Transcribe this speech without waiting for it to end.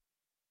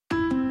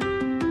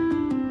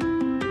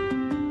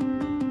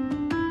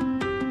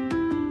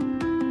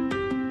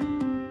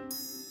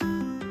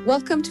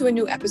Welcome to a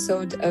new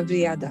episode of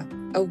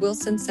ElRehla, a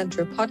Wilson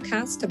Center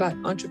podcast about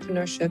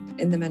entrepreneurship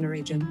in the MENA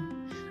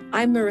region.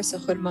 I'm Marissa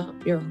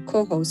Khurma, your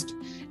co-host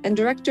and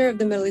director of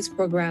the Middle East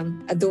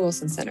program at the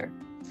Wilson Center.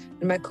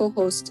 And my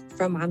co-host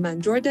from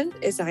Amman, Jordan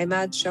is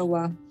Imad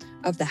Shawa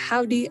of the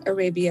Howdy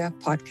Arabia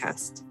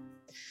podcast.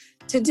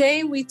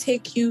 Today, we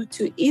take you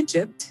to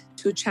Egypt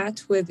to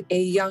chat with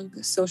a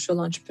young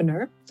social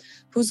entrepreneur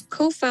who's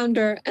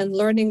co-founder and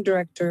learning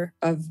director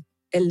of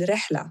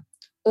ElRehla,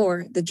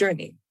 or The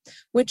Journey,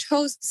 which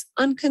hosts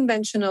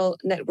unconventional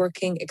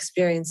networking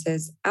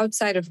experiences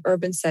outside of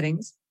urban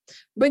settings,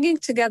 bringing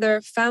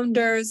together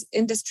founders,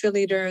 industry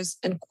leaders,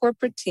 and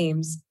corporate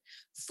teams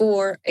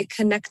for a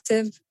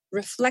connective,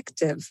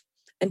 reflective,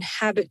 and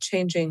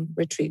habit-changing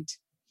retreat.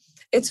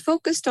 It's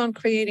focused on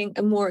creating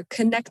a more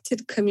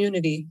connected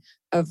community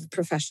of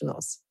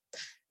professionals.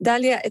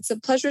 Dalia, it's a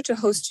pleasure to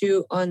host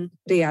you on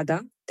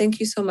ElRehla. Thank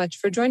you so much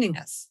for joining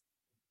us.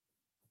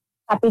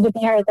 Happy to be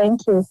here.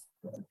 Thank you.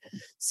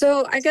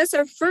 So I guess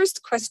our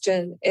first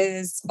question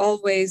is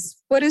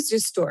always, what is your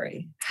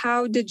story?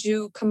 How did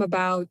you come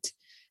about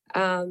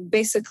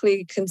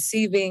basically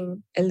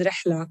conceiving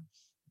ElRehla?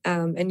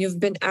 And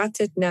you've been at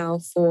it now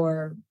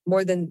for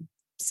more than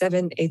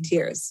 7-8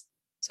 years.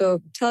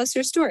 So tell us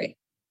your story.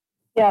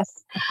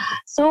 Yes.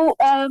 So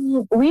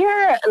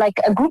we're like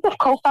a group of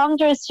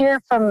co-founders here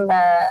from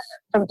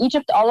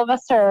Egypt. All of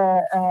us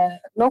are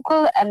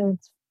local. And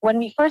when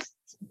we first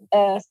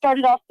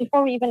started off,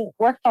 before we even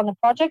worked on the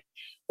project,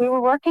 we were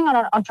working on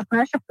an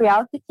entrepreneurship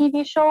reality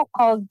TV show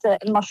called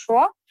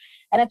ElMashroua.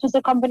 And it was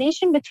a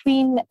combination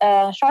between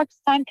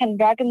Shark's Tank and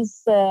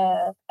Dragons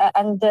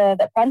and The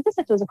Apprentice.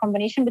 It was a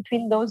combination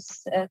between those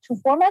two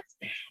formats.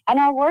 And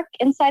our work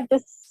inside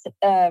this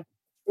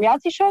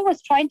reality show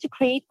was trying to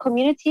create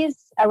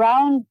communities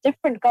around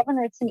different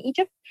governorates in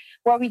Egypt,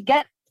 where we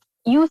get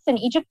youth in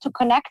Egypt to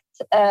connect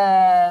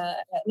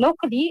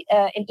locally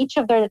in each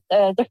of their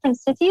different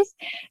cities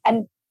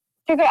and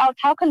figure out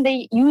how can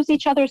they use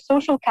each other's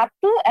social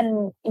capital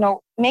and,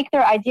 make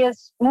their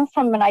ideas move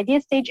from an idea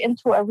stage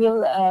into a real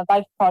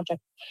life project.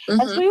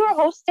 Mm-hmm. And so we were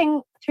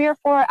hosting 3 or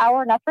 4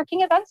 hour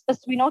networking events, but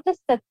we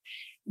noticed that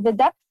the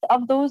depth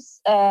of those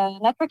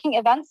networking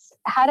events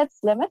had its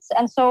limits.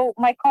 And so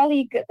my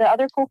colleague, the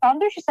other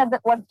co-founder, she said that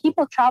when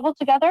people travel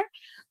together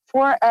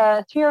for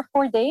 3 or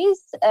 4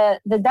 days,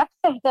 the depth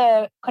of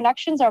the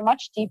connections are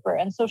much deeper.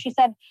 And so she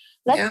said,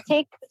 let's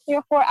take 3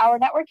 or 4 hour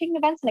networking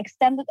events and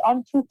extend it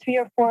on to 3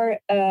 or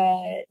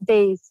 4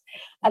 days.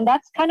 And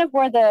that's kind of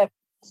where the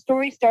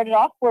story started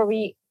off, where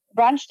we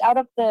branched out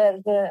of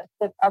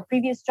our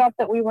previous job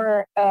that we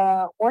were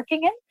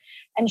working in.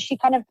 And she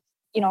kind of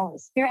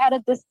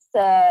spearheaded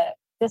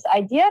this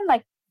idea,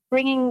 like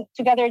bringing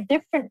together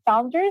different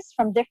founders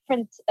from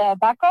different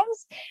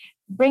backgrounds,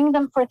 bring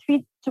them for a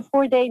 3 to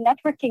 4 day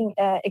networking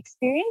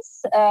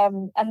experience,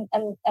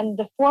 and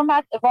the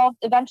format evolved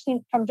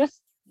eventually from just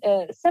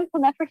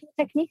simple networking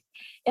techniques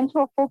into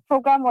a full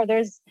program where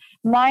there's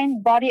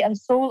mind, body, and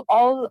soul,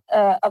 all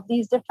of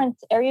these different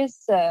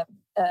areas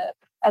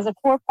as a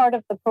core part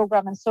of the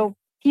program. And so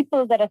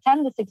people that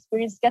attend this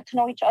experience get to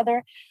know each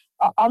other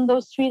on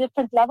those 3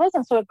 different levels.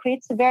 And so it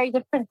creates a very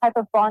different type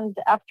of bond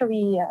after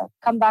we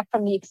come back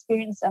from the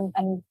experience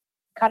and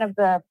kind of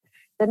the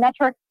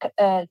network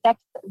depth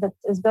that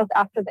is built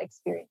after the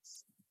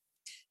experience.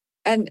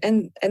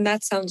 And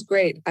that sounds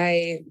great.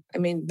 I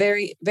mean,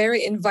 very,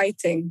 very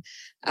inviting.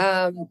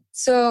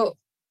 So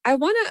I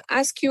want to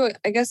ask you,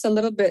 I guess, a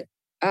little bit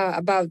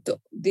about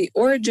the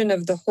origin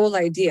of the whole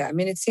idea. I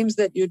mean, it seems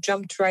that you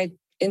jumped right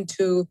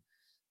into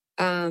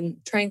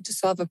trying to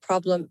solve a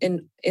problem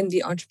in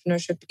the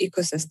entrepreneurship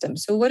ecosystem.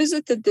 So what is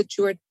it that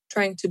you were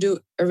trying to do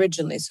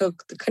originally? So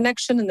the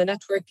connection and the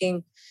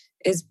networking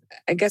is,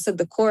 I guess, at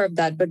the core of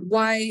that. But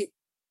why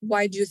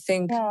do you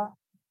think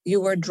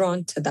you were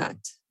drawn to that?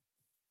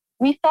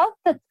 We felt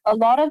that a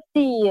lot of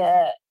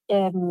the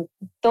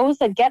those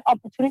that get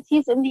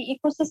opportunities in the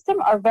ecosystem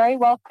are very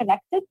well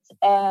connected.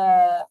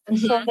 And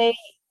so they,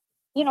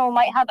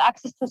 might have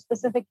access to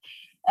specific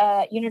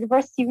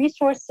university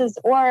resources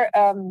or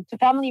to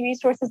family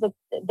resources that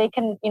they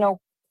can,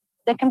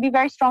 that can be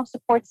very strong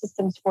support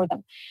systems for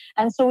them.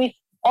 And so we've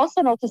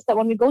also noticed that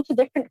when we go to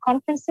different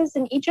conferences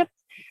in Egypt,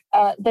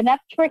 the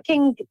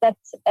networking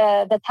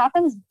that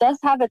happens does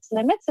have its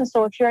limits. And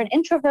so if you're an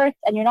introvert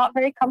and you're not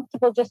very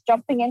comfortable just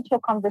jumping into a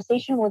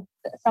conversation with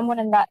someone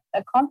in that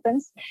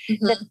conference,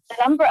 the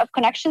number of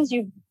connections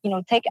you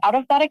take out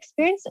of that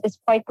experience is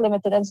quite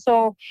limited. And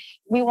so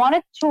we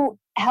wanted to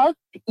help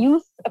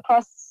youth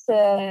across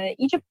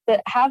Egypt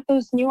that have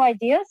those new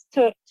ideas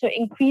to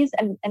increase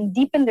and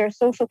deepen their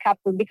social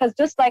capital, because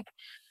just like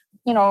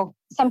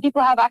some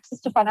people have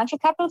access to financial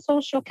capital,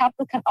 social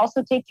capital can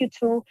also take you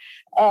to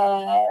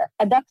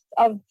a depth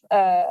of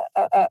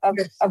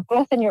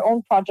growth in your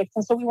own projects.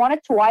 And so we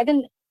wanted to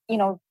widen,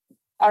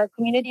 our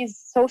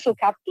community's social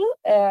capital.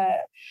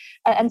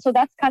 And so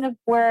that's kind of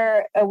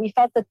where we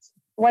felt that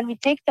when we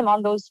take them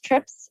on those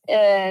trips,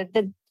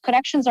 the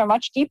connections are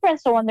much deeper. And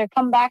so when they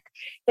come back,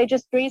 they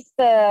just raise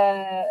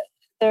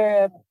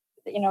their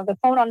the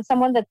phone on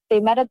someone that they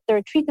met at the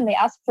retreat, and they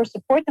ask for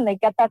support, and they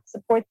get that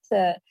support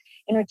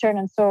in return.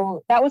 And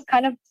so that was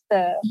kind of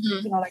the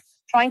like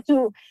trying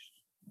to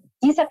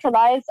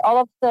decentralize all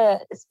of the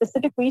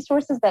specific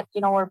resources that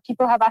where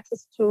people have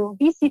access to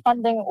VC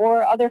funding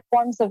or other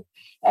forms of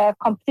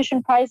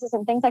competition prizes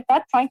and things like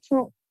that. Trying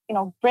to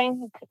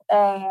bring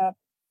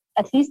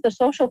at least the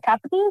social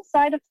capital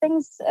side of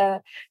things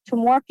to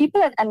more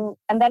people,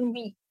 and then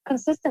we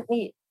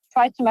consistently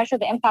try to measure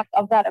the impact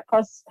of that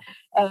across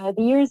the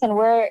years, and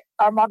where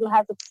our model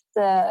has its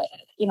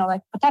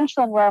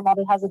potential and where our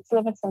model has its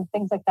limits and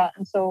things like that.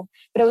 And so,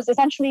 but it was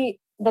essentially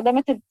the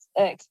limited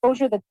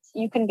exposure that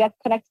you can get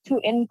connected to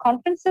in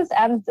conferences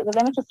and the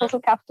limited social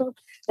capital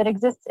that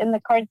exists in the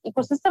current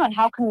ecosystem, and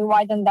how can we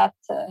widen that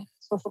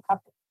social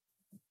capital.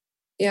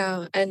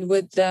 Yeah, and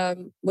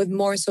with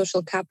more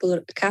social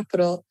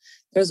capital,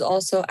 there's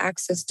also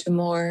access to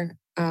more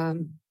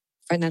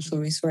financial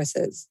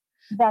resources.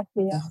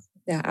 Exactly. Yeah.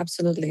 Yeah,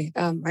 absolutely.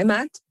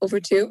 Matt, over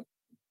to you.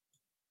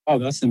 Oh,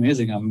 that's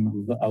amazing.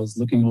 I was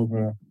looking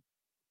over.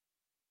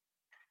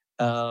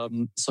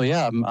 So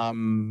yeah,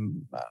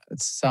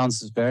 it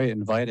sounds very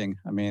inviting.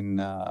 I mean,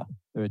 the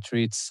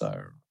retreats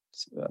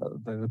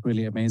they look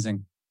really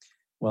amazing.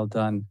 Well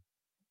done.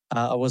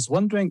 I was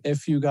wondering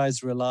if you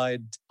guys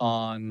relied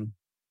on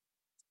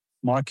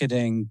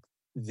marketing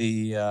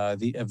the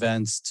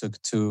events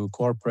to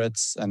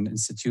corporates and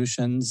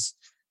institutions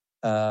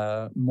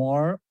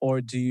more, or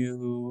do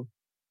you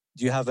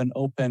have an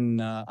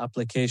open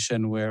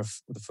application where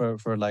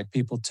for like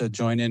people to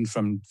join in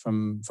from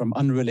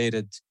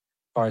unrelated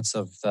parts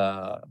of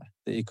the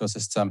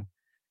ecosystem?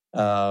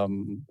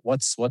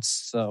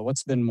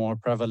 What's been more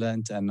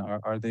prevalent, and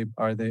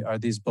are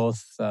these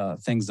both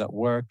things that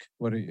work?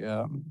 What do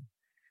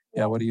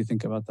you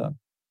think about that?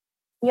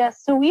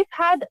 Yes, so we've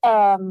had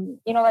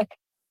like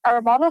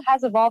our model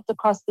has evolved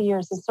across the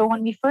years. And so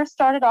when we first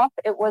started off,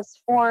 it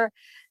was for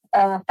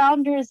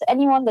founders,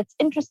 anyone that's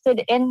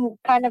interested in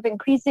kind of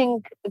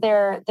increasing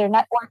their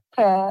network.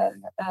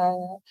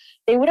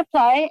 They would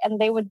apply, and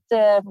they would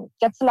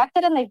get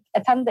selected, and they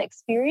attend the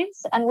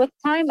experience. And with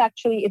time,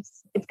 actually,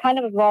 it's kind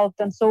of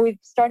evolved. And so we've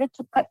started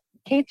to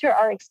cater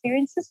our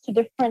experiences to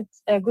different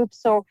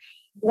groups. So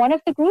one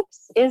of the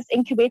groups is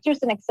incubators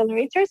and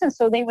accelerators. And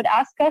so they would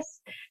ask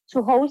us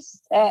to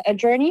host a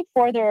journey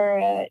for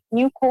their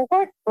new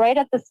cohort right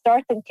at the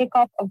start and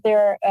kickoff of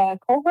their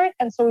cohort.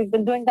 And so we've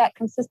been doing that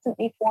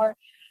consistently for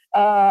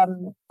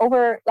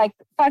over like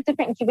 5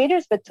 different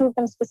incubators, but 2 of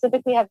them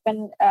specifically have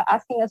been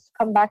asking us to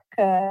come back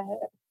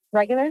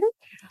regularly.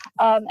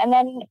 And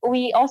then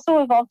we also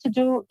evolved to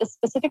do a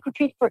specific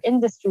retreat for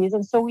industries.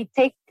 And so we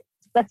take,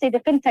 let's say,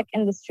 the fintech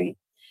industry,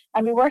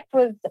 and we worked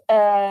with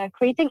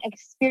creating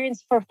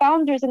experience for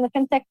founders in the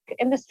fintech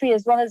industry,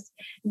 as well as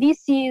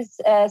VCs,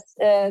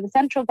 the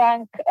central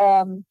bank,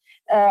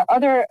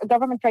 other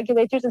government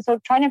regulators. And so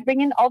trying to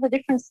bring in all the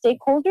different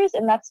stakeholders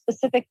in that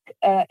specific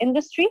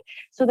industry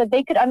so that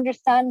they could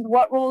understand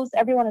what roles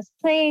everyone is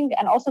playing,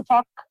 and also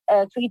talk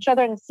to each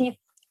other and see if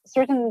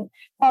certain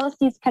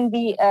policies can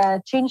be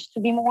changed to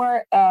be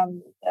more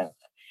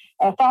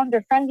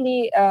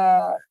founder-friendly.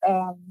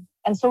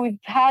 And so we've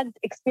had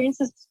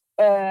experiences,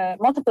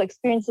 multiple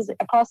experiences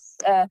across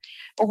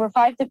over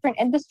 5 different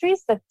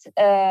industries that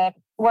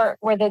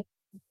where the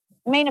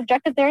main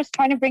objective there is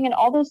trying to bring in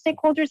all those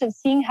stakeholders and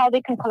seeing how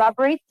they can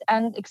collaborate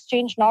and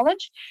exchange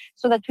knowledge,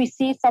 so that we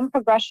see some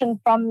progression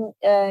from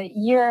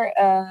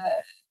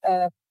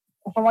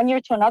from one year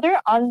to another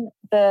on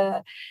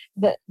the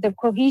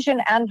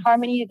cohesion and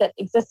harmony that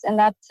exists in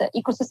that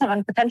ecosystem,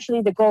 and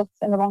potentially the growth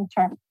in the long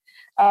term.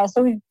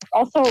 So we've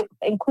also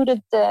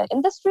included the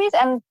industries.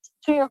 And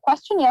to your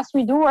question, yes,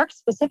 we do work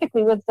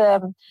specifically with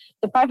the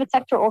private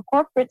sector or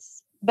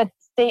corporates, but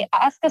they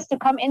ask us to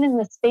come in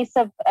the space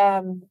of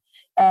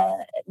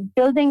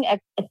building a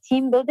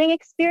team building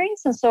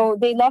experience. And so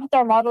they loved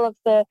our model of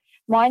the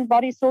mind,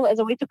 body, soul as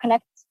a way to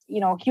connect,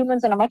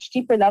 humans on a much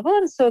deeper level.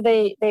 And so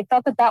they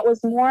felt that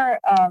was more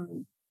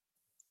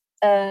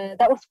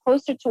that was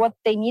closer to what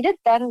they needed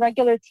than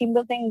regular team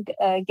building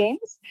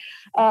games.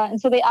 And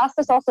so they asked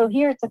us also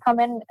here to come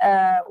in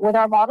with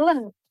our model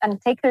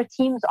and take their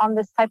teams on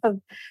this type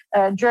of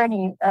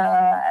journey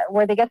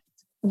where they get,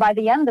 by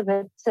the end of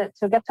it,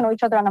 to get to know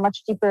each other on a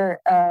much deeper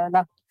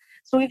level.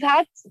 So we've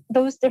had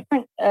those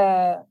different,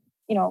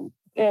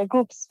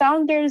 groups,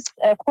 founders,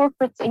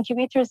 corporates,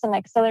 incubators, and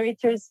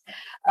accelerators,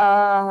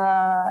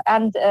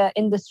 and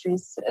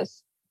industries.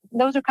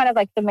 Those are kind of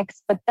like the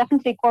mix, but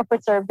definitely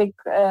corporates are a big,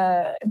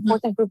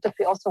 important group that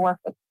we also work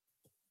with.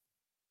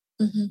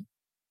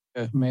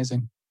 Mm-hmm.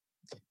 Amazing.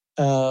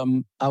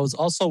 I was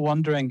also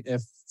wondering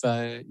if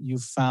you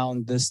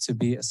found this to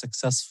be a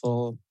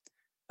successful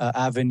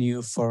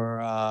avenue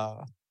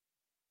for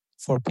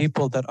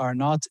people that are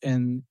not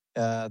in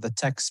the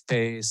tech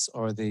space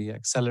or the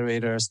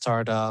accelerator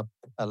startup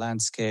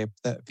landscape,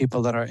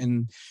 people that are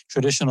in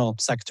traditional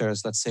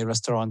sectors, let's say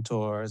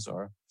restaurateurs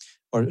or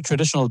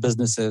traditional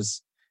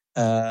businesses.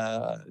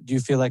 Do you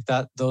feel like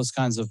that those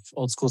kinds of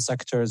old school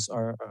sectors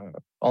are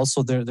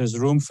also there's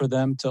room for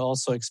them to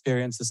also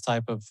experience this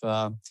type of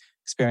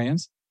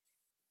experience?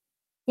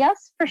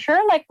 Yes, for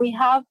sure. Like we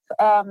have,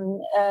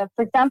 for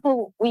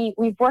example,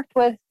 we've worked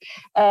with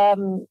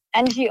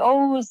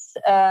NGOs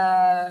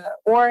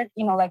or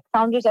like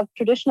founders of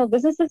traditional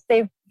businesses.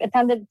 They've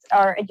attended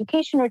our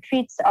education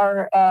retreats,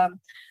 our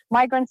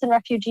migrants and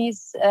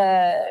refugees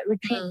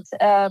retreats,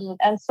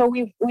 and so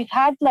we've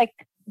had like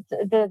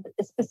the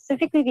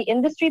specifically the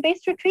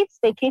industry-based retreats.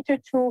 They cater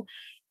to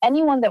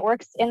anyone that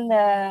works in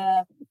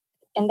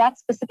that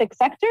specific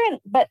sector,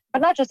 but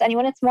not just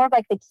anyone. It's more of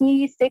like the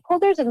key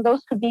stakeholders, and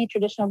those could be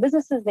traditional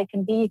businesses, they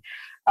can be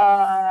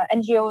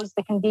NGOs,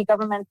 they can be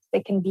governments,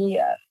 they can be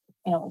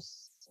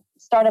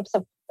startups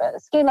of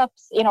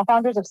scale-ups,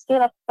 founders of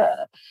scale-up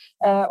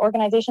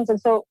organizations. And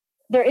so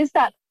there is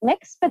that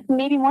mix, but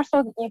maybe more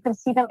so that you can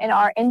see them in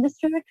our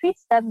industry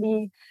retreats than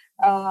the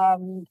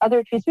other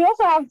retreats. We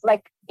also have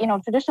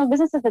traditional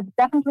businesses that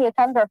definitely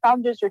attend our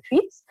founders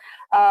retreats,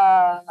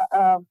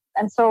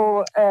 and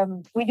so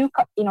we do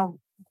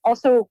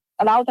also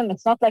allow them.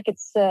 It's not like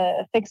it's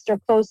fixed or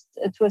closed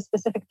to a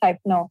specific type.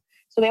 No,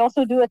 so they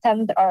also do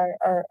attend our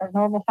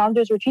normal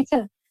founders retreats,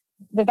 and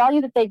the value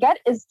that they get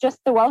is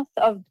just the wealth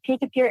of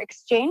peer-to-peer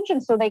exchange.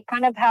 And so they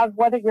kind of have,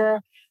 whether you're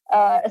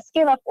a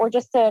scale-up or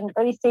just an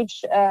early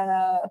stage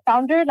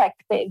founder, like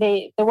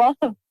the wealth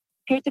of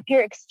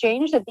peer-to-peer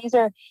exchange, that these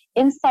are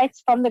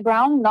insights from the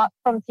ground, not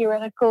from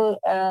theoretical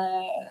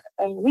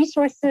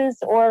resources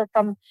or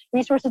from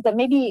resources that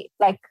maybe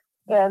like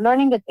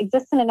learning that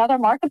exists in another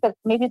market, but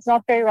maybe it's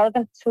not very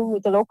relevant to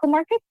the local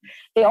market.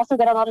 They also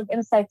get a lot of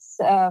insights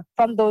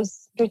from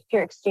those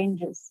peer-to-peer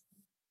exchanges.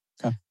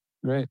 Okay,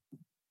 great.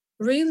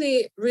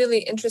 Really,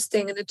 really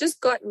interesting. And it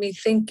just got me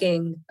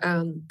thinking,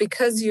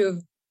 because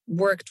you've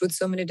worked with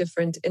so many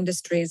different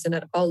industries and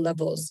at all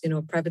levels,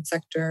 private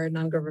sector,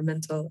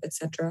 non-governmental,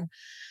 etc.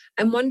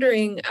 I'm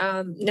wondering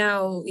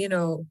now,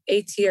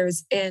 8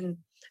 years in,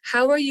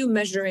 how are you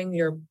measuring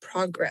your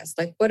progress?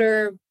 Like what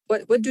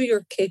do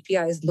your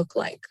KPIs look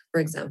like,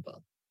 for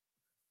example?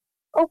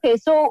 Okay,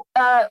 so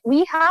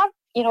we have,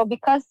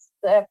 because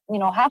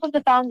half of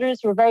the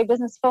founders were very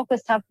business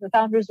focused, half of the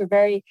founders were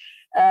very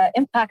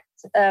impact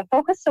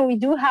focused. So we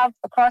do have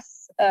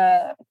across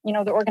the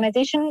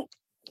organization,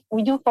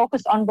 we do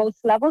focus on both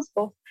levels,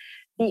 both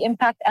the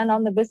impact and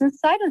on the business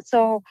side. And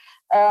so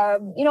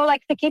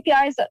like the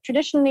KPIs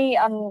traditionally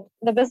on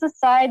the business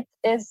side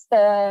is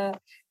the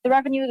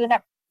revenue, the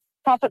net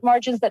profit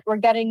margins that we're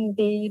getting,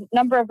 the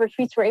number of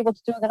retreats we're able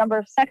to do, the number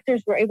of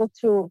sectors we're able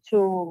to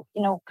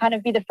kind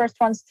of be the first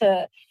ones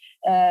to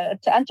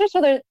enter.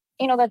 So there's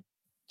the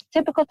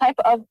typical type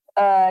of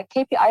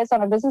KPIs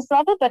on a business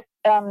level, but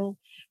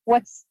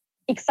what's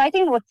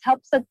exciting, what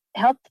helped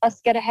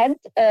us get ahead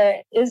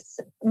is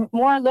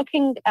more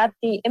looking at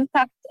the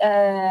impact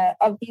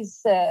of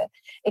these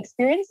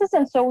experiences.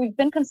 And so we've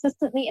been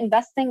consistently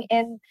investing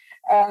in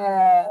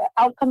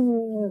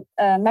outcome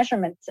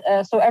measurement.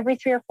 So every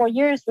 3 or 4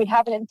 years, we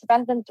have an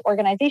independent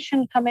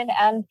organization come in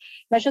and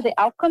measure the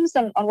outcomes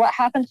on what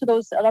happened to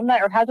those alumni,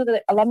 or how do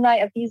the alumni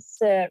of these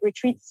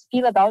retreats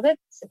feel about it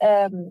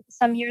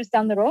some years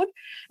down the road,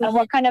 and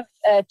what kind of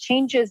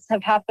changes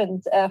have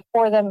happened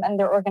for them and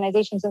their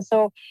organizations. And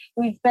so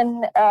we've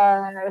been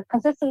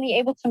consistently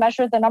able to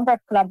measure the number of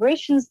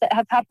collaborations that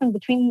have happened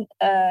between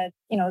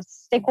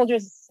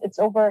stakeholders. It's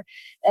over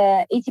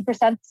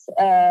 80%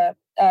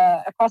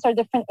 across our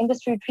different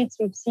industry retreats.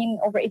 We've seen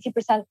over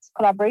 80%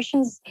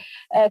 collaborations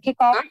kick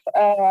off,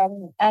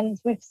 and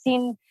we've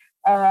seen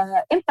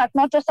impact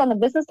not just on the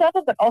business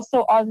level, but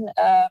also on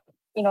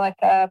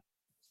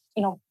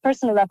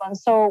personal level. And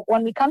so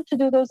when we come to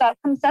do those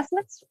outcome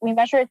assessments, we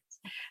measure it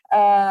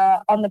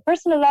on the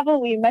personal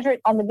level, we measure it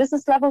on the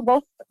business level,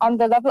 both on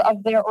the level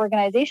of their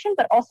organization,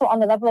 but also on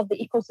the level of the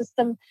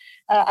ecosystem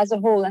as a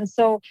whole. And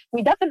so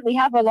we definitely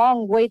have a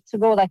long way to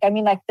go.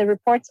 The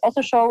reports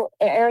also show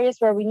areas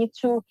where we need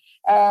to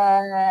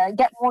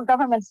get more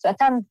governments to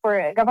attend,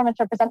 for government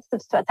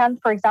representatives to attend,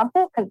 for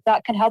example, because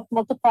that can help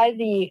multiply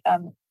the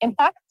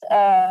impact.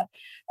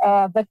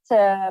 But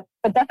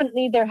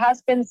definitely there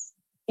has been,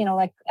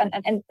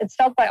 and it's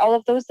felt by all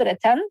of those that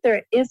attend,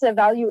 there is a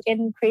value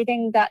in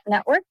creating that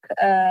network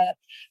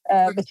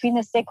between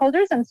the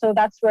stakeholders. And so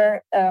that's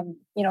where,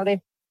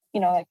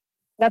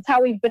 that's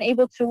how we've been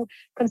able to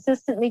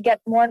consistently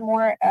get more and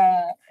more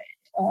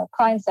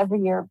clients every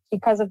year,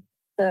 because of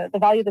the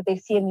value that they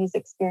see in these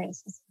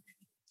experiences.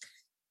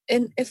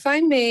 And if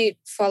I may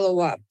follow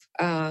up,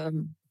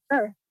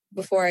 Sure.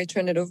 Before I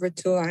turn it over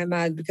to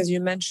Ahmad, because you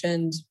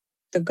mentioned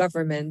the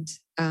government,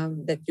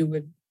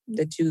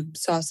 that you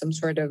saw some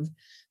sort of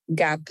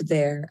gap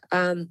there.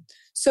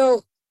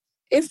 So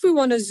if we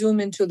want to zoom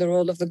into the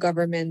role of the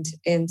government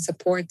in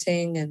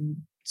supporting and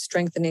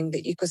strengthening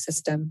the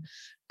ecosystem,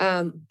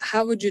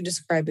 how would you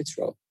describe its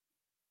role?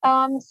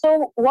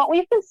 So what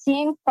we've been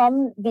seeing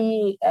from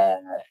the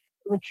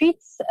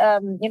retreats,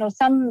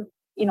 some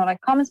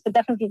comments, but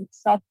definitely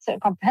it's not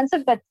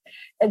comprehensive, but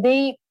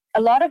they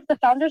a lot of the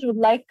founders would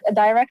like a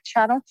direct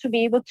channel to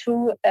be able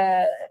to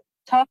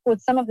talk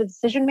with some of the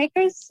decision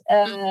makers.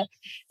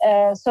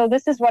 So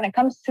this is when it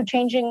comes to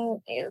changing,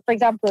 for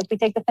example, if we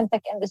take the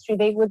fintech industry,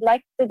 they would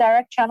like the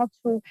direct channel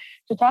to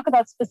talk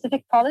about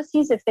specific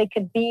policies, if they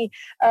could be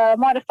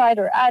modified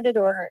or added,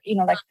 or,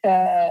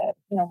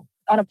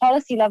 on a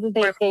policy level,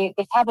 they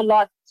have a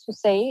lot to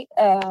say,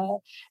 and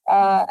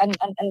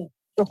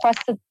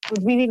requests that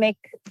would really make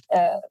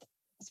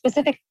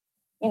specific,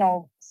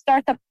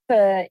 startup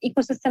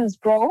ecosystems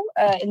grow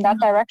in that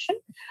direction.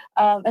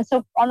 And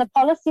so on the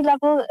policy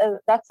level,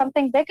 that's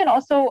something they can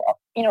also,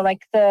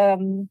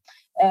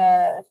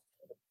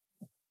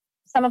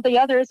 some of the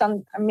others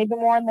on maybe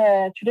more on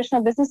the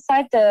traditional business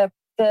side, the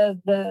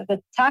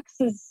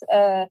taxes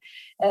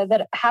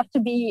that have to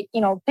be,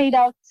 paid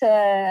out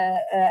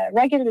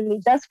regularly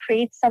does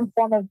create some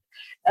form of,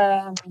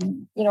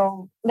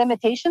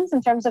 limitations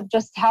in terms of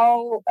just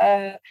how,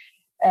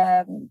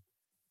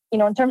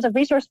 in terms of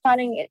resource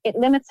planning, it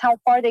limits how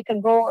far they can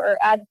grow or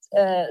add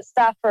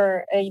staff,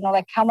 or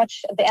how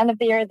much at the end of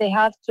the year they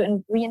have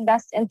to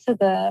reinvest into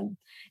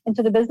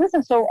the business.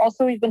 And so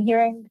also we've been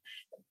hearing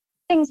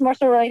things more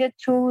so related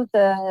to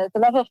the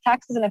level of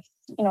taxes, and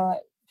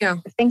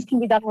if things can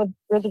be done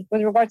with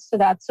regards to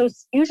that. So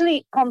it's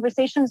usually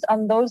conversations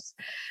on those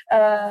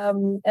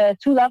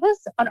two levels.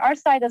 On our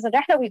side as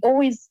ElRehla,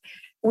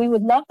 we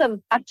would love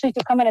them actually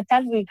to come and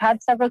attend. We've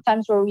had several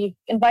times where we've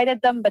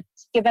invited them, but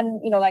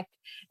given,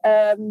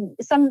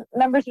 some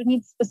members would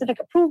need specific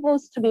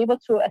approvals to be able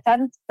to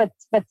attend. But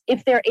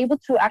if they're able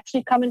to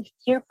actually come and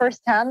hear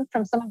firsthand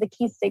from some of the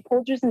key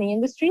stakeholders in the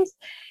industries,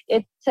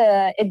 it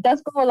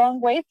does go a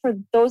long way for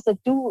those that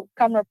do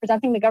come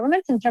representing the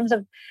government, in terms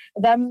of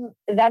them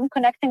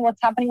connecting what's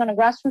happening on a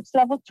grassroots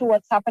level to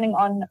what's happening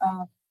on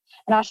a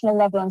national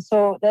level. And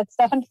so that's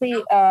definitely,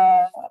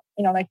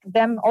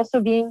 them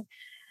also being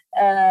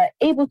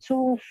able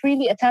to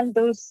freely attend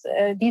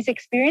these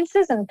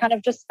experiences and kind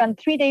of just spend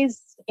 3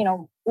 days,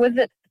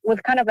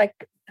 with kind of like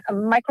a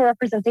micro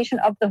representation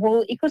of the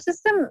whole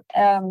ecosystem.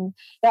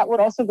 That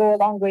would also go a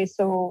long way.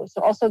 So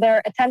also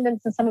their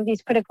attendance in some of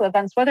these critical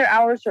events, whether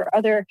ours or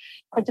other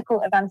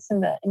critical events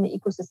in the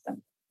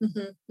ecosystem.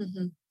 Mm-hmm,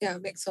 mm-hmm. Yeah,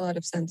 it makes a lot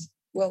of sense.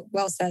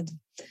 Well said.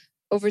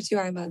 Over to you,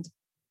 Ahmad.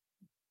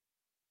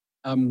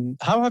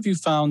 How have you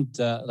found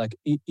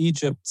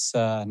Egypt's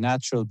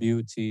natural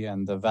beauty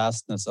and the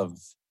vastness of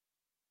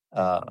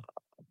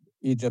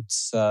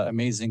Egypt's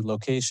amazing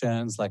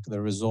locations, like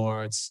the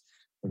resorts,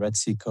 the Red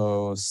Sea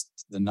coast,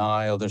 the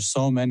Nile? There's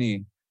so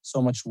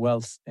much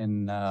wealth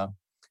in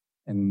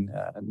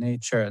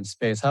nature and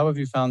space. How have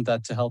you found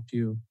that to help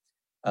you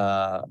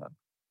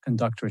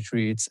conduct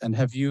retreats? And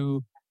have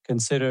you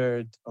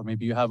considered, or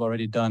maybe you have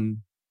already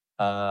done,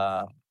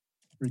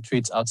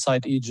 retreats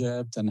outside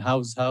Egypt? And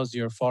how's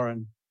your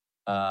foreign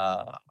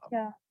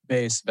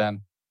base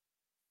been?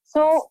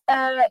 So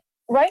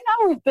right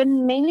now we've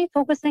been mainly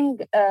focusing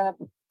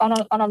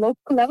on a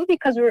local level,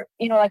 because we're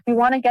we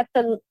want to get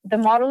the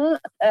model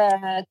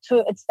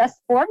to its best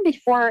form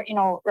before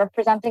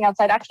representing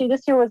outside. Actually,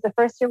 this year was the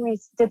first year we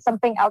did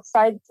something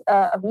outside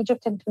of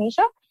Egypt and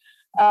Tunisia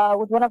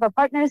with one of our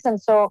partners,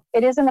 and so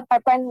it is in the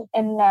pipeline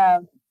in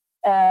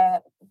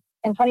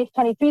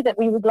 2023 that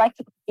we would like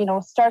to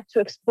start to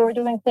explore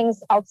doing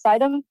things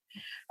outside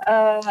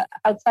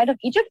of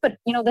Egypt. But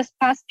this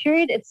past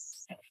period,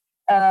 it's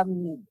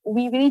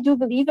we really do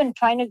believe in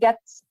trying to get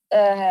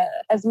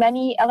as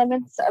many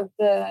elements of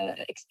the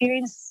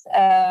experience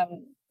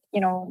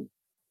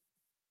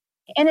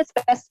in its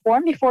best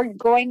form before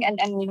going and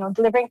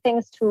delivering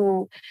things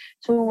to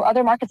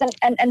other markets.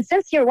 And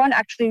since year one,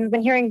 actually, we've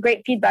been hearing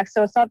great feedback.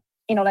 So it's not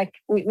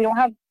we don't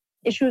have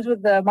issues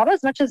with the model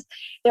as much as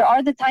there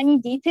are the tiny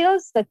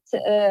details that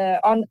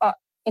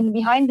in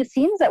behind the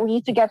scenes that we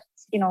need to get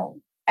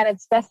at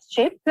its best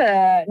shape,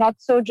 not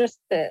so just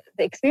the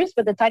experience,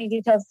 but the tiny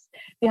details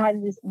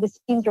behind the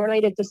scenes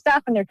related to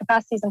staff and their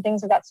capacities and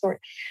things of that sort.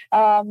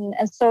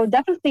 And so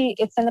definitely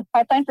it's in the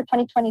pipeline for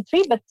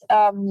 2023. But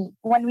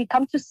when we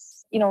come to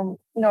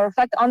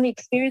reflect on the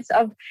experience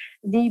of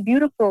the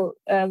beautiful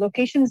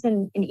locations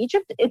in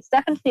Egypt, it's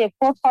definitely a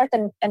core part,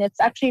 and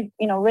it's actually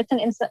written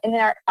in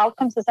our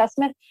outcomes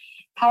assessment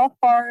how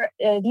far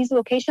these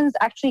locations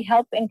actually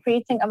help in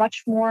creating a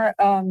much more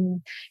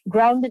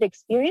grounded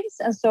experience.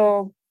 And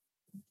so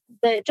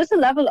just a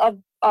level of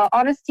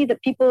honesty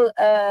that people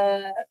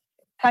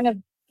kind of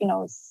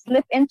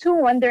slip into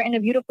when they're in a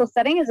beautiful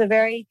setting is a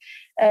very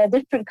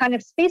different kind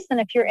of space than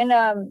if you're in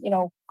a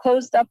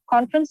closed up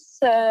conference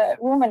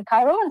room in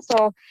Cairo. And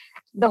so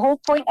the whole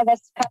point of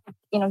us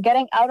kind of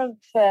getting out of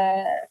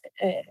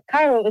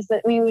Cairo is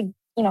that we would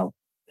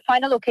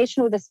find a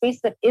location with a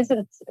space that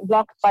isn't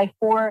blocked by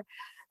four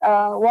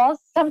walls.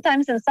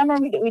 Sometimes in summer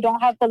we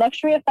don't have the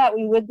luxury of that.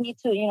 We would need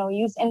to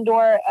use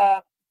indoor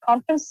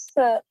conference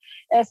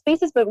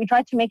spaces, but we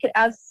try to make it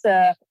as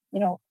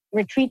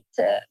retreat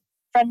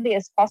friendly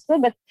as possible.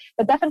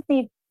 But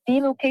definitely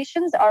the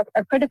locations are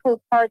a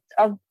critical part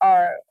of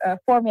our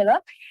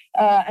formula,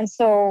 and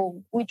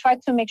so we try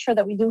to make sure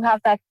that we do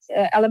have that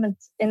element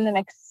in the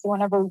mix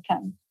whenever we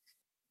can.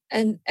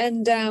 And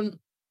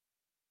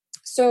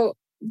so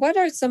what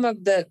are some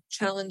of the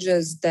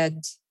challenges that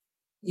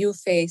you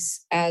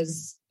face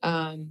as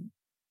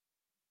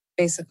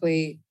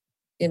basically,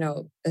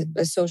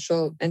 a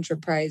social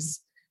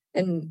enterprise?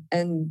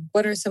 And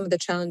what are some of the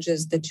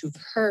challenges that you've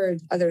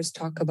heard others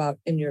talk about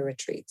in your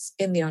retreats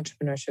in the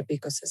entrepreneurship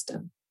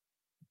ecosystem?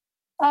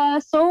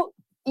 So,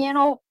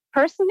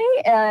 personally,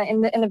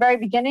 in the very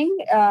beginning,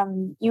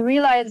 you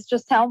realize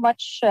just how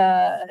much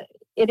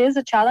it is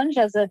a challenge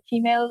as a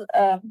female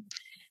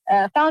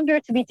founder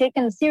to be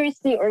taken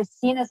seriously or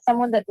seen as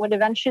someone that would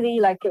eventually,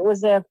 like, it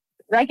was a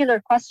regular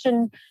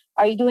question: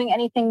 are you doing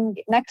anything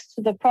next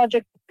to the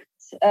project?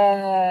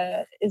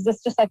 Is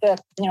this just like a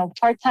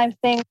part-time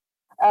thing?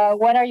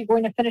 When are you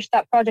going to finish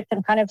that project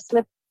and kind of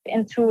slip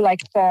into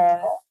like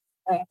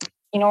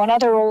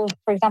another role?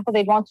 For example,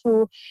 they'd want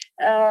to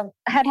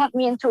headhunt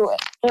me into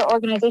their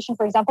organization,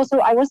 for example.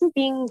 So I wasn't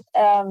being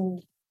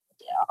on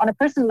a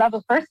personal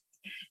level first.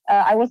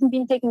 I wasn't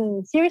being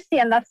taken seriously,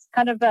 and that's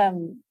kind of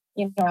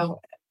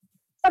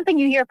something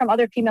you hear from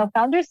other female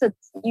founders, that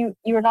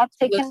you're not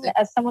taken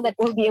as someone that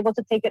will be able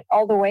to take it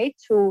all the way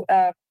to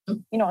a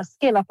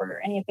scale up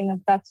or anything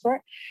of that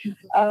sort.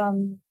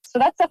 So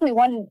that's definitely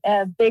one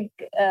big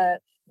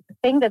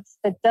thing that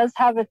does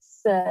have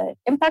its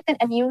impact,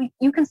 and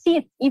you can see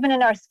it even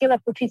in our scale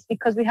up retreats,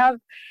 because we have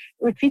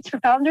retreats for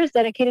founders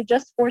dedicated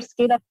just for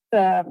scale up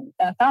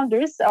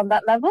founders on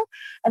that level.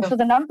 And so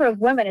the number of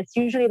women, it's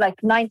usually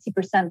like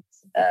 90%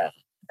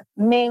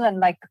 male and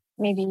like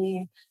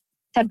maybe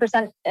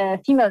 10%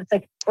 female. It's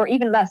like, or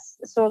even less.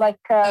 So like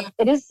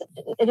it is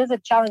a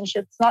challenge.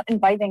 It's not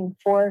inviting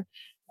for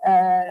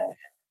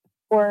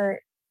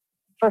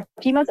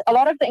females. A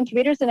lot of the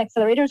incubators and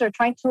accelerators are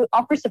trying to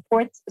offer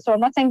support. So I'm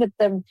not saying that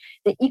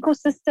the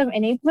ecosystem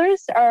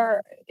enablers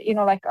are,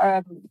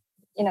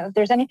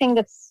 there's anything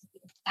that's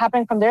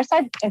happening from their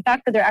side. In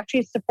fact, that they're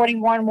actually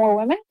supporting more and more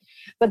women.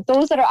 But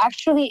those that are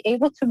actually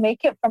able to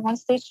make it from one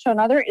stage to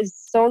another is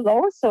so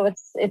low. So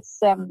it's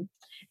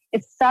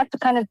sad to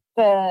kind of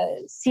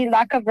see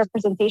lack of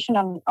representation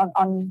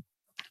on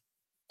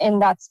in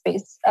that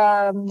space.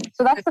 So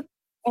that's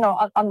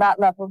on that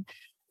level.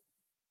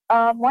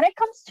 When it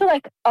comes to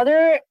like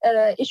other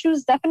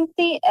issues,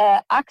 definitely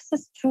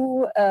access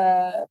to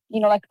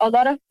like a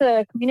lot of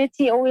the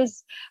community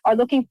always are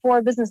looking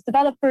for business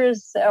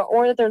developers,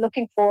 or they're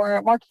looking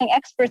for marketing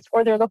experts,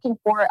 or they're looking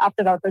for app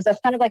developers. That's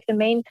kind of like the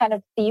main kind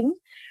of theme.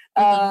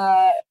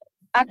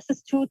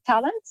 Access to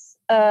talents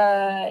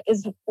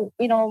is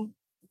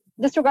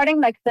disregarding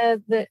like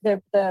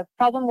the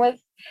problem with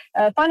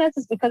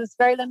finances, because it's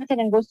very limited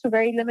and goes to a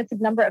very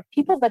limited number of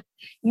people. But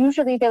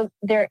usually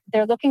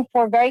they're looking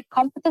for very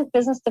competent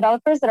business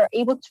developers that are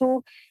able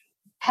to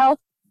help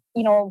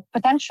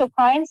potential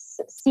clients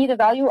see the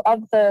value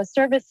of the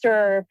service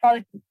or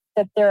product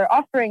that they're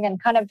offering,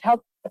 and kind of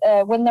help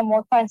win them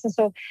more clients. And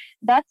so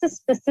that's a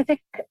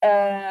specific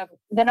the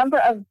number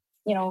of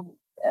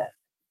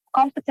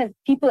competent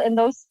people in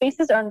those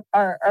spaces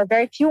are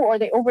very few, or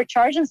they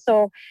overcharge. And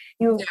so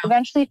you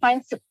eventually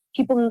find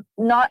people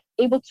not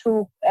able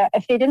to,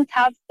 if they didn't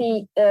have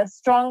the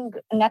strong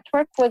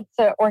network with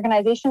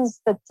organizations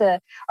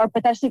that are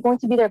potentially going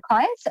to be their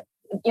clients,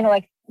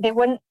 like they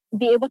wouldn't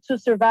be able to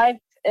survive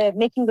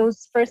making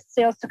those first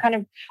sales to kind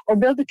of, or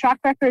build a track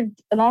record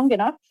long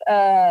enough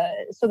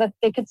so that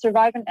they could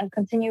survive and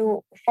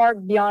continue far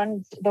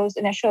beyond those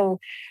initial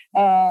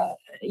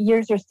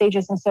years or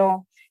stages. And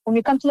so when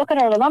we come to look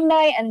at our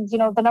alumni and,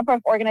 the number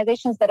of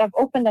organizations that have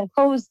opened and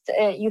closed,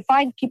 you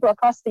find people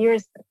across the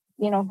years,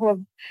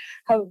 who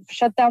have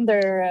shut down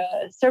their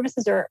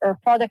services or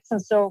products. And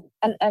so,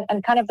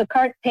 and kind of the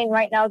current pain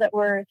right now that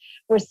we're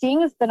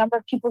seeing is the number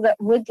of people that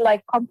would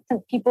like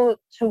competent people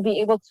to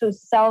be able to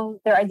sell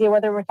their idea,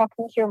 whether we're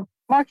talking here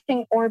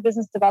marketing or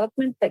business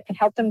development, that can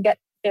help them get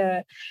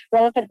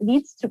relevant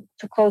leads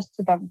to close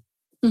to them.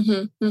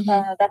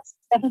 That's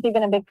definitely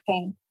been a big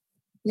pain.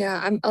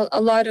 Yeah,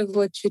 a lot of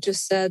what you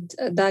just said,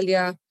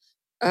 Dalia,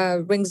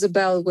 rings a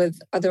bell with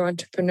other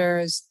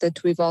entrepreneurs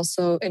that we've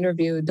also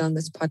interviewed on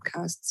this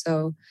podcast.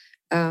 So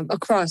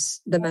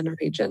across the MENA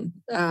region,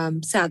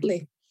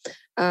 sadly.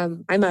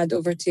 Imad,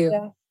 over to you.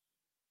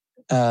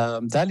 Yeah.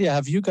 Dalia,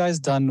 have you guys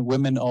done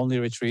women-only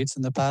retreats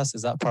in the past?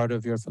 Is that part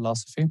of your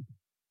philosophy?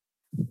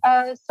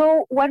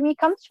 So when we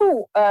come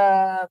to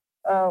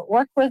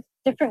work with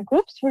different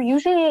groups, we're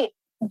usually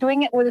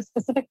doing it with a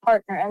specific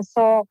partner. And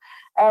so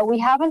we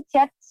haven't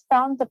yet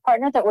found the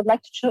partner that would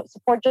like to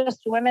support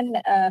just women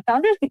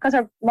founders, because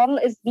our model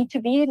is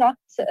B2B, not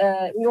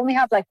we only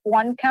have like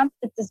one camp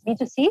that is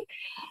B2C,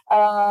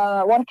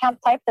 one camp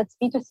type that's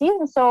B2C.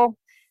 And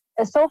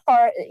so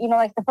far,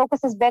 like the focus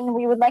has been,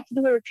 we would like to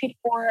do a retreat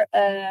for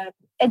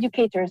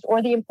educators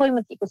or the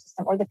employment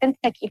ecosystem or the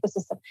fintech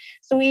ecosystem.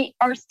 So we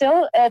are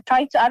still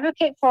trying to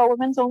advocate for a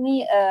women's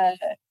only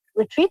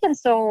retreat. And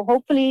so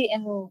hopefully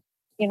in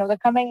the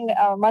coming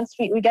months,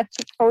 we get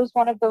to close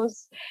one of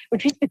those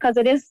retreats, because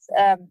it is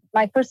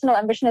my personal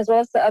ambition, as well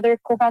as the other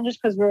co-founders,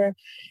 because we're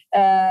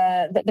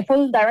the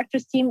full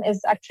directors team is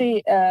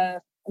actually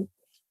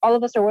all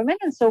of us are women,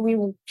 and so we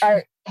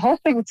are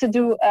hoping to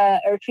do a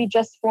retreat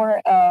just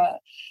for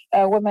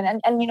women.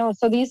 And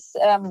so these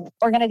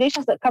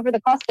organizations that cover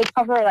the cost, they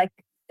cover like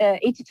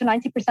 80 to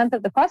 90%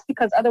 of the cost,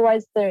 because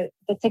otherwise the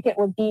ticket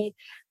would be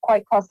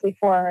quite costly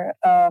for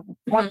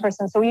one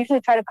person. So we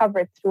usually try to cover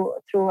it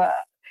through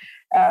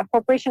a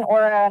corporation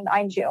or an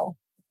NGO.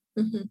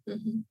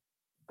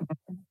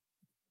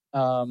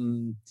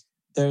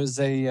 There's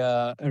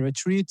a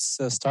retreats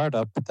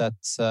startup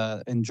that's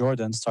in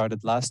Jordan,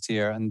 started last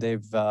year, and they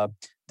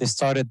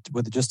started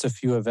with just a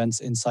few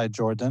events inside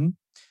Jordan,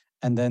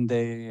 and then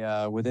they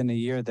within a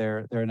year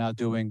they're now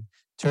doing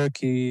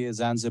Turkey,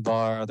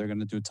 Zanzibar. They're going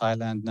to do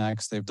Thailand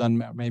next. They've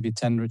done maybe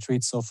 10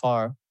 retreats so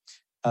far.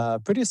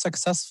 Pretty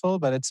successful,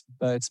 but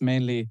it's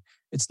mainly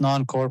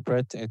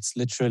non-corporate. It's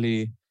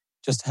literally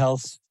just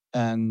health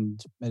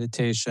and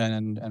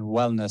meditation and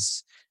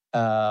wellness.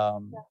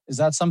 Is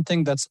that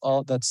something that's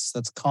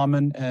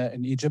common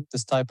in Egypt,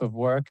 this type of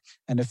work?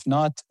 And if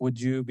not, would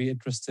you be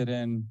interested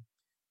in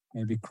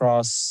maybe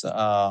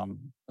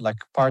like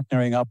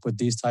partnering up with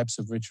these types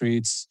of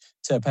retreats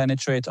to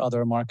penetrate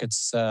other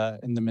markets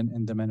in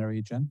the MENA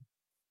region?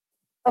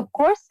 Of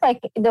course, like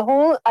the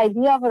whole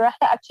idea of ElRehla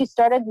actually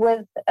started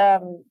with,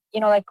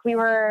 like we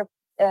were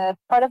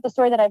part of the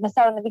story that I missed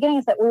out in the beginning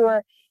is that we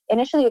were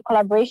initially a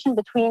collaboration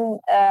between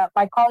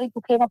my colleague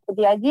who came up with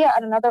the idea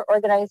and another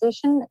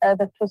organization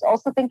that was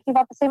also thinking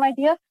about the same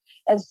idea.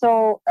 And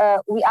so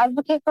we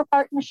advocate for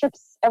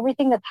partnerships.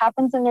 Everything that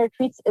happens in the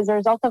retreats is a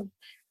result of,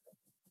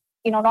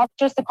 not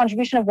just the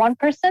contribution of one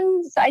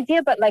person's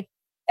idea, but like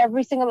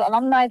every single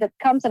alumni that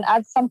comes and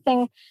adds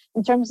something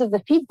in terms of the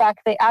feedback,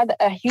 they add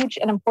a huge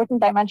and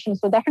important dimension.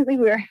 So definitely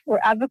we're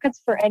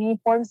advocates for any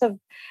forms of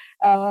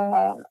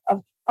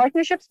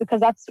partnerships,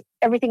 because that's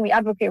everything we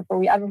advocate for.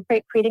 We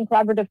advocate creating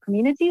collaborative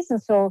communities,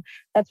 and so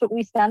that's what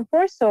we stand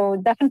for. So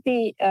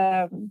definitely,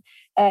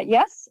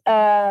 yes.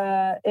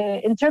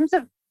 In terms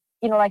of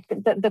like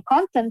the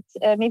content,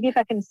 maybe if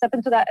I can step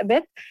into that a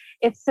bit,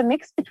 it's a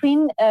mix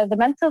between the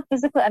mental,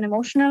 physical, and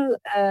emotional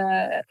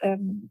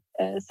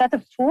set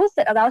of tools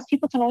that allows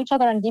people to know each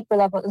other on a deeper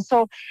level. And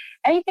so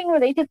anything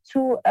related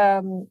to,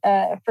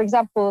 for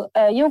example,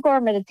 yoga or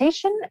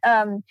meditation,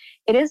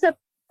 it is a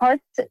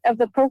part of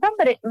the program,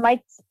 but it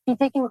might be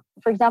taking,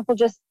 for example,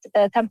 just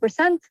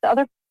 10%. The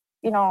other,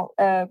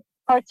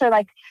 parts are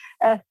like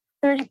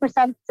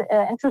 30%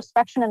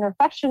 introspection and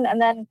reflection, and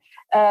then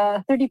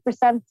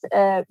 30%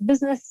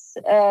 business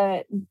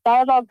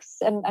dialogues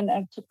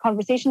and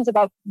conversations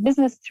about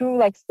business through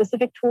like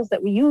specific tools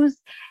that we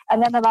use.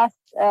 And then the last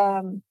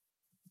 20%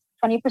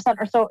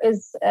 or so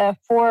is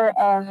for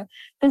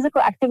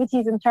physical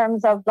activities in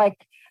terms of like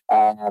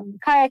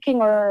kayaking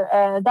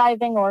or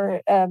diving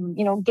or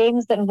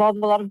games that involve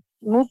a lot of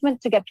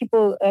movement to get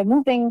people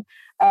moving.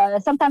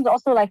 Sometimes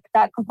also like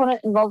that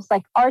component involves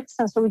like arts,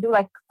 and so we do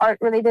like art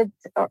related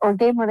or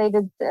game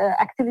related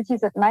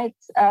activities at night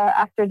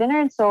after dinner.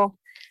 And so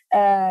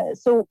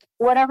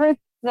whatever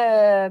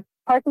the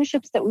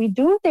partnerships that we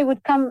do, they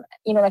would come,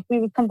 like we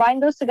would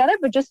combine those together.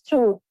 But just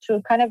to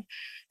kind of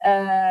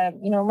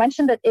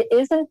mention that it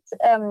isn't,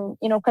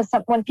 because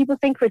when people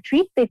think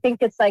retreat, they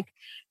think it's like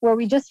where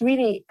we just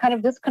really kind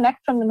of disconnect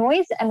from the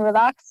noise and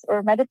relax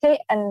or meditate.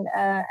 And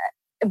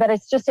but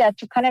it's just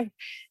to kind of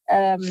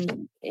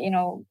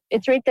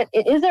iterate that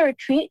it is a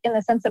retreat in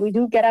the sense that we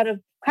do get out of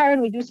Cairo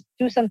and we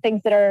do some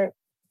things that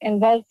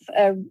involve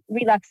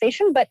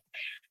relaxation, but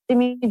the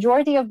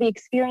majority of the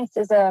experience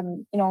is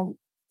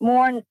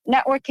more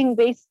networking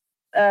based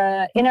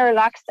in a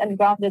relaxed and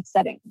grounded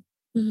setting.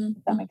 If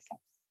that makes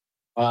sense.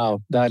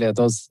 Wow, Dalia,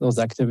 those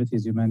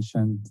activities you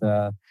mentioned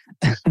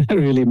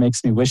really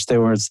makes me wish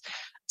there was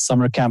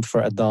summer camp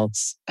for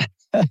adults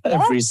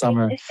every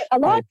summer. A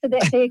lot.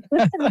 They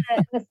exist in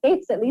the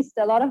States, at least.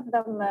 A lot of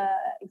them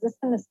exist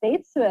in the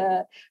States.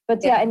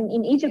 But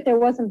in Egypt, there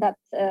wasn't that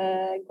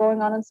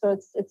going on. And so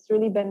it's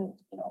really been,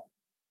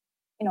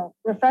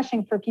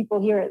 refreshing for people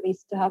here, at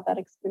least, to have that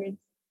experience.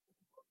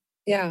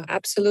 Yeah,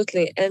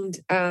 absolutely. And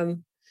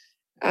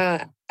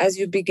as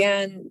you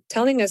began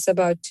telling us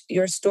about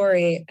your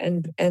story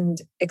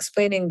and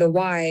explaining the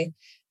why,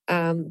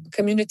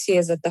 community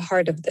is at the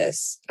heart of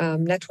this.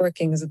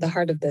 Networking is at the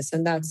heart of this.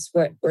 And that's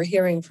what we're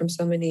hearing from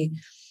so many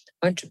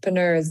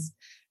entrepreneurs.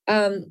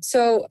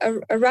 So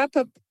a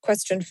wrap-up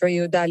question for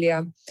you,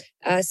 Dalia.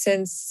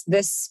 Since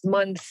this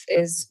month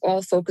is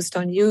all focused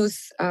on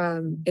youth,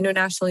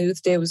 International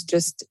Youth Day was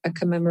just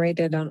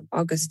commemorated on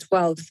August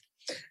 12th.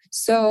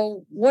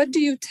 So what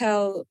do you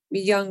tell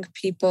young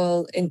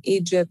people in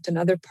Egypt and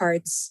other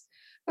parts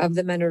of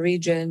the MENA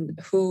region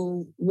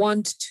who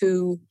want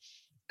to,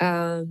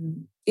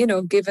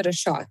 give it a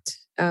shot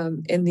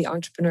in the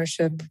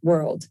entrepreneurship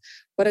world?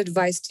 What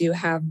advice do you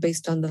have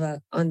based on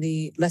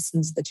the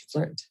lessons that you've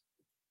learned?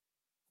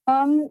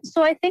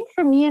 So I think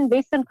for me, and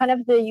based on kind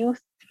of the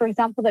youth, for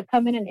example, that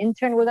come in and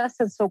intern with us,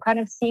 and so kind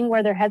of seeing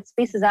where their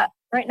headspace is at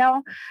right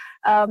now,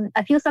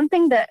 I feel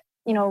something that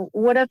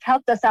would have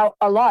helped us out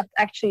a lot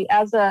actually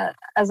as a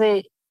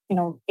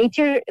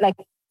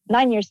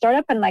 9-year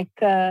startup, and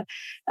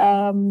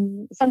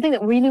something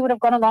that really would have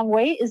gone a long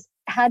way is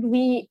had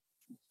we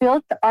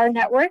built our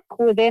network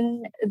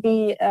within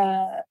the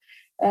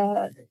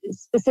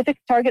specific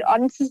target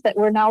audiences that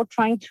we're now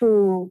trying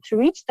to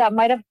reach. That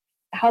might have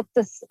helped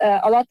us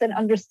a lot in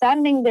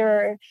understanding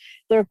their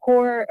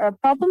core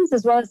problems,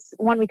 as well as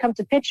when we come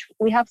to pitch,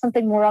 we have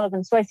something more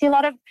relevant. So I see a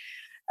lot of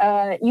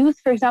youth,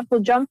 for example,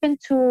 jump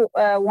into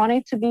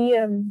wanting to be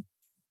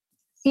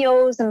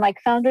CEOs and like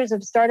founders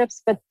of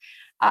startups, but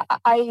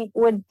I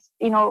would,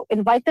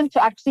 invite them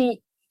to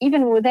actually,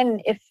 even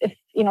within, if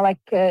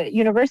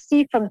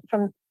university from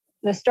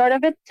the start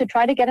of it, to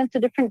try to get into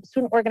different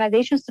student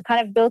organizations to kind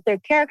of build their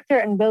character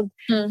and build,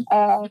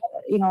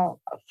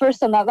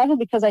 first on that level,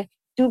 because I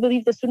do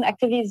believe the student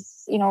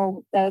activities,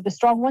 the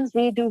strong ones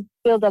really do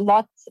build a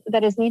lot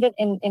that is needed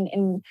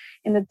in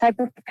the type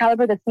of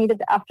caliber that's needed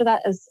after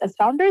that as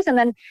founders. And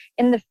then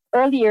in the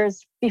early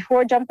years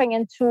before jumping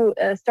into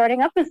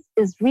starting up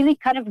is really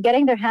kind of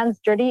getting their hands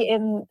dirty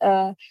in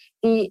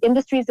the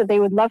industries that they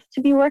would love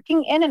to be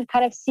working in, and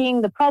kind of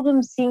seeing the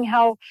problems, seeing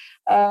how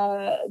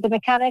the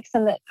mechanics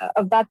and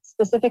of that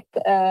specific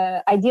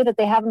idea that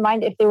they have in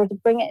mind, if they were to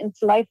bring it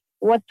into life,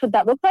 what would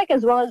that look like,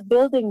 as well as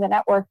building the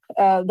network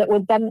that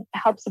would then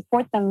help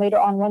support them later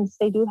on once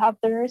they do have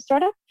their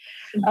startup.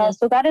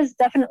 So that is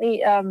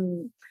definitely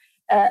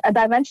a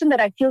dimension that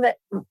I feel that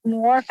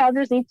more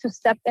founders need to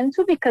step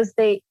into, because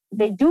they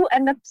do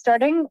end up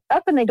starting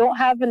up and they don't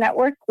have a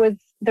network with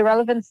the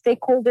relevant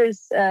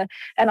stakeholders.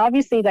 And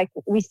obviously, like,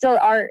 we still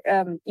are,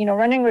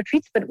 running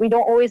retreats, but we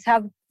don't always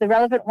have the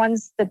relevant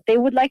ones that they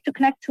would like to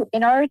connect to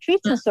in our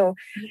retreats. And so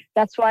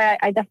that's why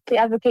I definitely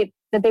advocate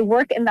that they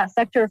work in that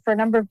sector for a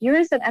number of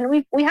years. And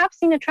we have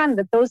seen a trend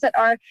that those that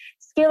are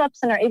scale-ups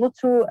and are able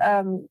to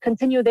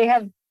continue,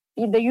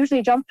 they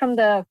usually jump from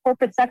the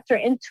corporate sector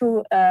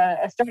into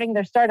starting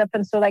their startup.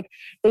 And so, like,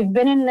 they've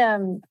been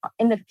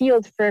in the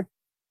field for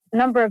a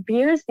number of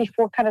years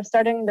before kind of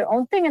starting their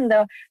own thing. And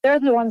they're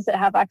the ones that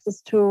have access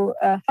to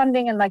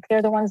funding, and like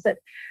they're the ones that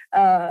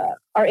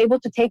are able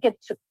to take it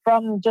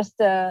from just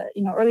a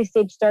early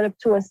stage startup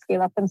to a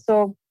scale up. And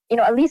so,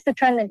 at least the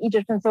trend in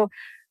Egypt. And so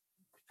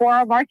for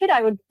our market,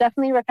 I would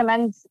definitely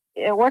recommend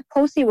work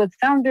closely with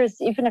founders,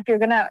 even if you're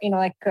gonna,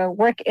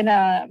 work in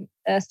a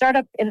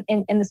startup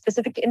in the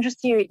specific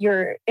industry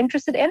you're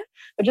interested in,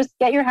 but just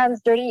get your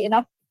hands dirty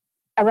enough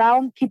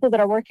around people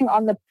that are working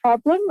on the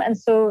problem. And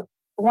so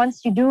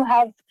once you do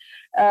have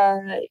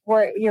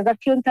where your gut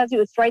feeling tells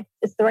you it's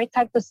the right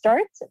time to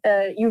start,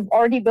 you've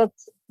already built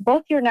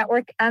both your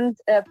network and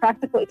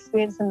practical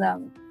experience in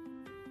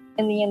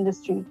the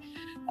industry.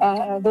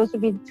 Those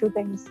would be the two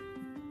things.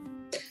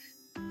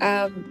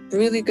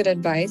 Really good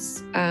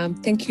advice.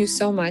 Thank you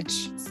so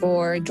much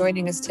for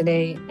joining us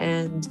today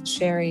and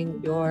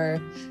sharing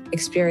your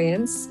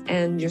experience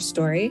and your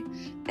story.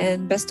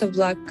 And best of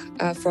luck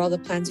for all the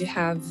plans you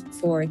have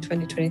for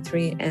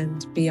 2023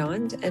 and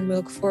beyond. And we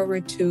look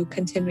forward to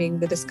continuing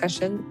the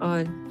discussion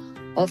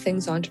on all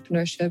things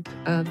entrepreneurship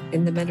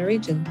in the MENA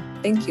region.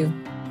 Thank you.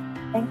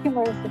 Thank you,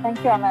 Marissa.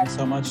 Thank you, Ahmed.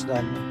 So much,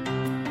 Dalia.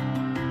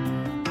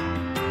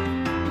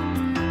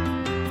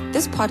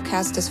 This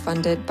podcast is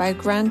funded by a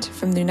grant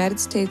from the United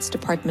States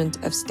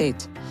Department of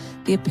State.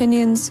 The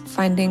opinions,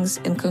 findings,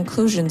 and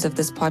conclusions of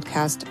this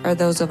podcast are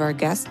those of our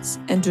guests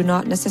and do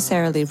not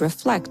necessarily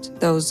reflect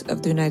those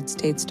of the United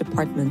States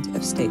Department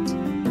of State.